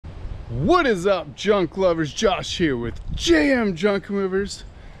What is up, junk lovers? Josh here with JM Junk Movers,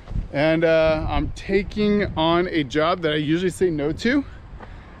 and I'm taking on a job that I usually say no to.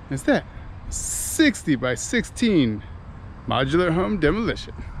 It's that 60 by 16 modular home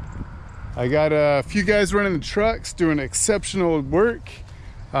demolition. I got a few guys running the trucks doing exceptional work,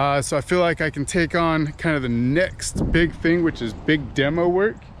 so I feel like I can take on kind of the next big thing, which is big demo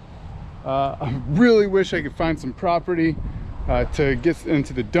work. I really wish I could find some property to get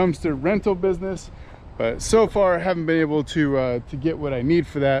into the dumpster rental business, but so far I haven't been able to get what I need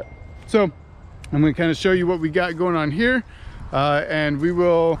for that. So I'm going to kind of show you what we got going on here, and we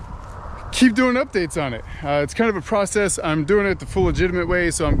will keep doing updates on it. It's kind of a process. I'm doing it the full legitimate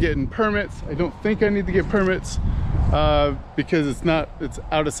way, so I'm getting permits. I don't think I need to get permits because it's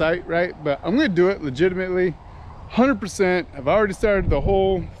out of sight, right? But I'm going to do it legitimately, 100%. I've already started the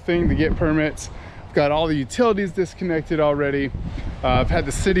whole thing to get permits. Got all the utilities disconnected already. I've had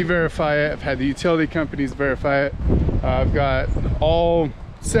the city verify it. I've had the utility companies verify it. I've got all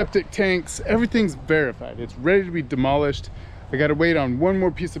septic tanks. Everything's verified. It's ready to be demolished. I got to wait on one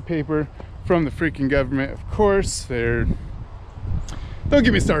more piece of paper from the freaking government. Of course, don't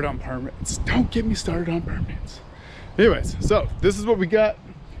get me started on permits. Don't get me started on permits. Anyways, so this is what we got.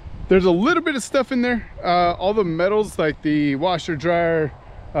 There's a little bit of stuff in there. All the metals like the washer, dryer,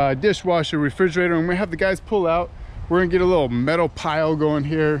 dishwasher, refrigerator, and we have the guys pull out. We're gonna get a little metal pile going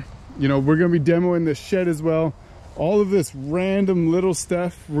here. You know, we're gonna be demoing this shed as well. All of this random little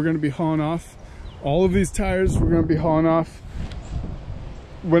stuff we're gonna be hauling off. All of these tires we're gonna be hauling off.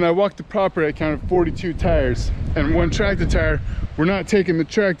 When I walked the property, I counted 42 tires and one tractor tire. We're not taking the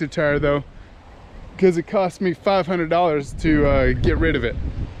tractor tire though, because it cost me $500 to get rid of it.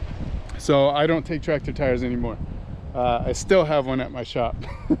 So I don't take tractor tires anymore. I still have one at my shop.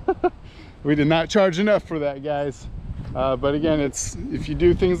 We did not charge enough for that, guys. But again, if you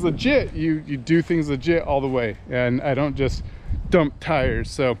do things legit, you do things legit all the way. And I don't just dump tires.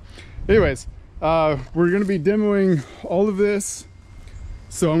 So anyways, we're gonna be demoing all of this.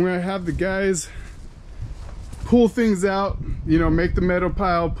 So I'm gonna have the guys pull things out, you know, make the metal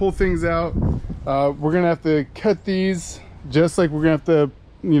pile, pull things out. We're gonna have to cut these, just like we're gonna have to,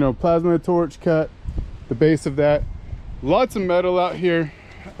 you know, plasma torch cut the base of that. Lots of metal out here,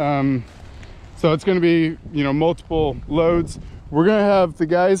 so it's going to be, you know, multiple loads. We're going to have the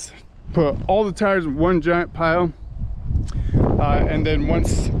guys put all the tires in one giant pile, and then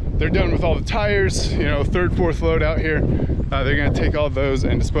once they're done with all the tires, you know, third, fourth load out here, they're going to take all those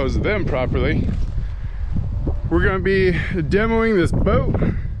and dispose of them properly. We're going to be demoing this boat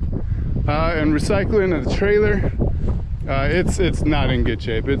and recycling the trailer. It's not in good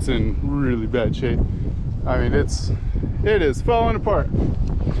shape. It's in really bad shape. I mean, it is falling apart.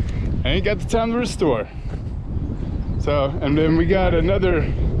 I ain't got the time to restore. So, and then we got another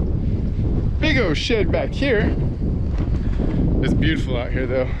big old shed back here. It's beautiful out here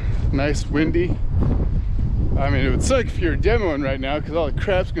though. Nice, windy. I mean, it would suck if you're demoing right now because all the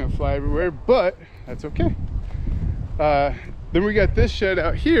crap's gonna fly everywhere, but that's okay. Then we got this shed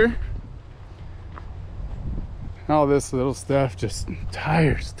out here. All this little stuff, just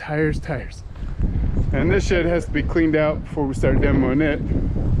tires. And this shed has to be cleaned out before we start demoing it.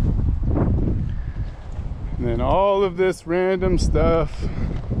 And then all of this random stuff.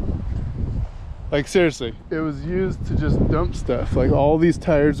 Like seriously, it was used to just dump stuff. Like all these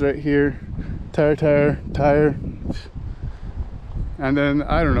tires right here. Tire. And then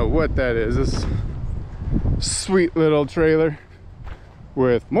I don't know what that is. This sweet little trailer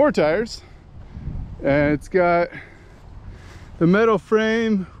with more tires. And it's got the metal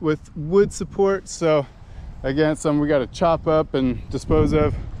frame with wood support. So again, some we got to chop up and dispose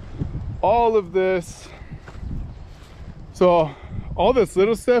of. All of this. So all this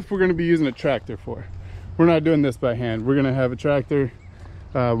little stuff we're going to be using a tractor for. We're not doing this by hand. We're going to have a tractor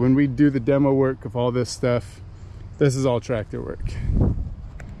when we do the demo work of all this stuff. This is all tractor work.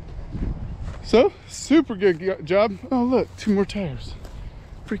 So super good job. Oh look, 2 more tires.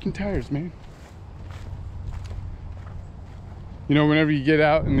 Freaking tires, man. You know, whenever you get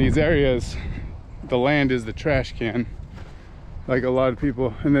out in these areas, the land is the trash can, like a lot of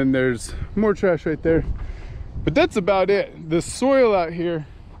people. And then there's more trash right there. But that's about it. The soil out here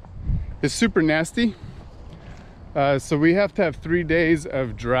is super nasty. So we have to have 3 days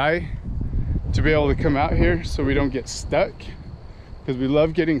of dry to be able to come out here so we don't get stuck. Because we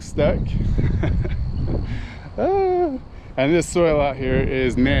love getting stuck. And this soil out here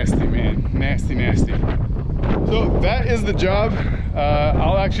is nasty, man. Nasty. So that is the job.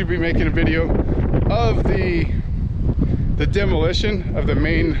 I'll actually be making a video of the demolition of the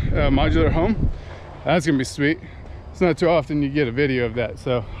main modular home. That's gonna be sweet. it's not too often you get a video of that.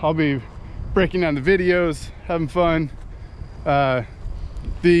 So I'll be breaking down the videos, having fun.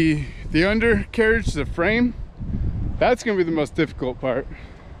 The undercarriage, the frame, that's gonna be the most difficult part,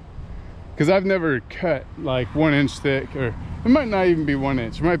 because I've never cut like 1 inch thick, or it might not even be 1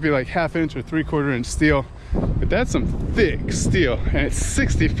 inch. It might be like 1/2 inch or 3/4 inch steel, but that's some thick steel, and it's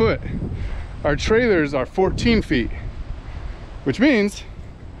 60 foot. Our trailers are 14 feet, which means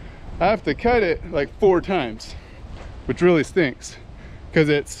I have to cut it like 4 times, which really stinks, because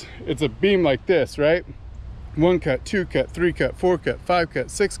it's a beam like this, right? 1 cut, 2 cut, 3 cut, 4 cut, 5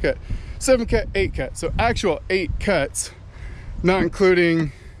 cut, 6 cut, 7 cut, 8 cut. So actual 8 cuts, not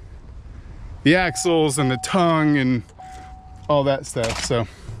including the axles and the tongue and all that stuff. So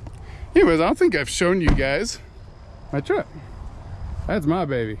anyways, I don't think I've shown you guys my truck. That's my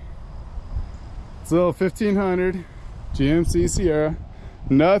baby. It's a little 1500 GMC Sierra.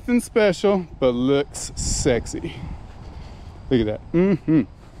 Nothing special, but looks sexy. Look at that.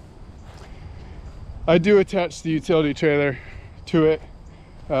 I do attach the utility trailer to it.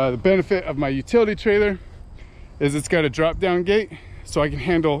 The benefit of my utility trailer is it's got a drop down gate, so I can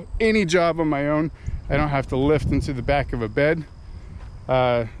handle any job on my own. I don't have to lift into the back of a bed.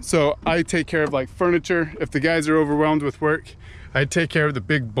 So I take care of like furniture. If the guys are overwhelmed with work, I take care of the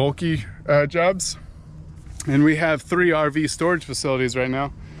big bulky jobs. And we have 3 RV storage facilities right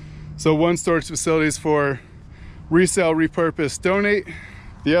now. So one storage facility is for resell, repurpose, donate.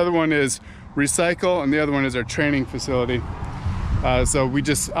 The other one is recycle, and the other one is our training facility. So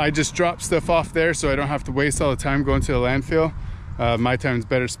I just drop stuff off there, so I don't have to waste all the time going to the landfill. My time's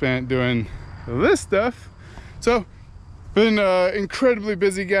better spent doing this stuff. So been incredibly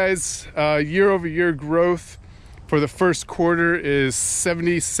busy, guys. Year over year growth for the first quarter is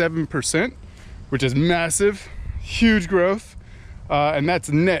 77%, which is massive, huge growth. And that's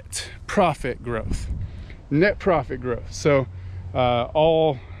net profit growth. Net profit growth. So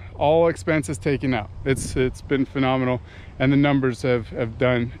all expenses taken out. It's been phenomenal, and the numbers have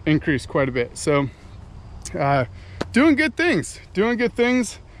increased quite a bit. So doing good things,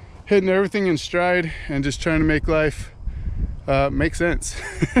 hitting everything in stride, and just trying to make life make sense.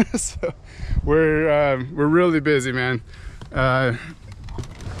 So we're really busy, man.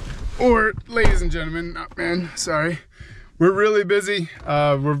 Or ladies and gentlemen, not man, sorry. We're really busy.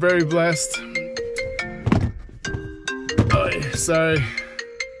 We're very blessed. Oh, sorry.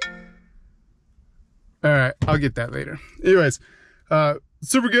 All right, I'll get that later. Anyways,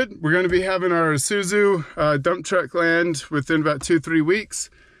 super good. We're going to be having our Isuzu dump truck land within about 2-3 weeks.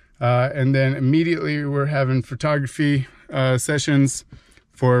 And then immediately we're having photography sessions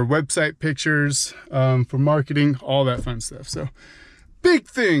for website pictures, for marketing, all that fun stuff. So big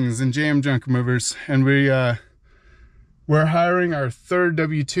things in JM Junk Movers. And we're hiring our 3rd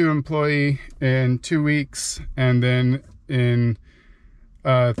W-2 employee in 2 weeks. And then in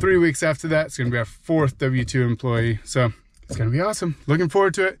 3 weeks after that, it's gonna be our 4th W-2 employee. So it's gonna be awesome. Looking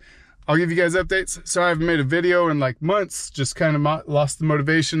forward to it. I'll give you guys updates. Sorry I haven't made a video in like months. Just kind of lost the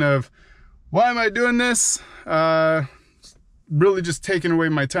motivation of, why am I doing this? Really just taking away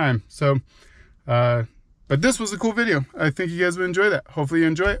my time. So, but this was a cool video. I think you guys would enjoy that. Hopefully you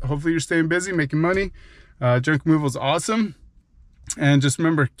enjoy it. Hopefully you're staying busy, making money. Junk removal is awesome. And just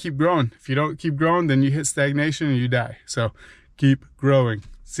remember, keep growing. If you don't keep growing, then you hit stagnation and you die. So keep growing.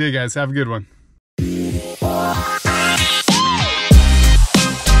 See you guys. Have a good one.